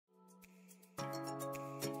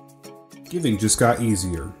Giving just got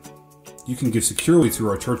easier. You can give securely through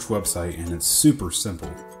our church website, and it's super simple.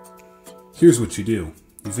 Here's what you do.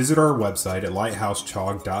 You visit our website at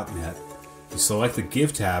lighthousechog.net. You select the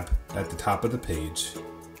Give tab at the top of the page,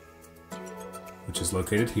 which is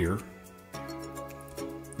located here.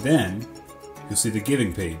 Then, you'll see the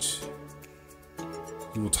giving page.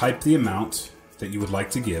 You will type the amount that you would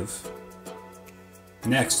like to give.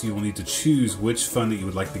 Next, you will need to choose which fund that you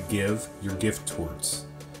would like to give your gift towards.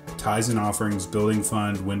 Tithes and offerings, building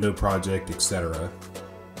fund, window project, etc.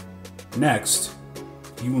 Next,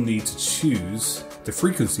 you will need to choose the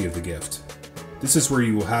frequency of the gift. This is where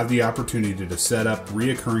you will have the opportunity to set up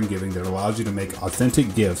reoccurring giving that allows you to make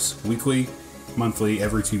authentic gifts weekly, monthly,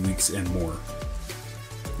 every 2 weeks, and more.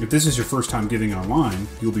 If this is your first time giving online,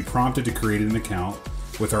 you'll be prompted to create an account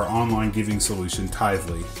with our online giving solution,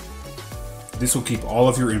 Tithely. This will keep all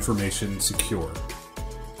of your information secure.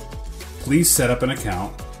 Please set up an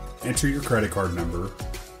account, enter your credit card number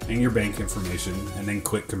and your bank information, and then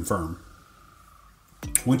click confirm.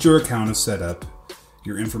 Once your account is set up,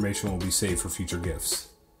 your information will be saved for future gifts.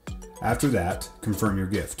 After that, confirm your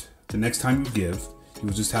gift. The next time you give, you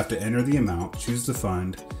will just have to enter the amount, choose the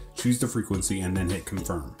fund, choose the frequency, and then hit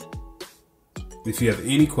confirm. If you have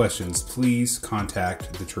any questions, please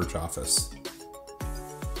contact the church office.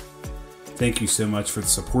 Thank you so much for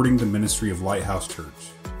supporting the ministry of Lighthouse Church.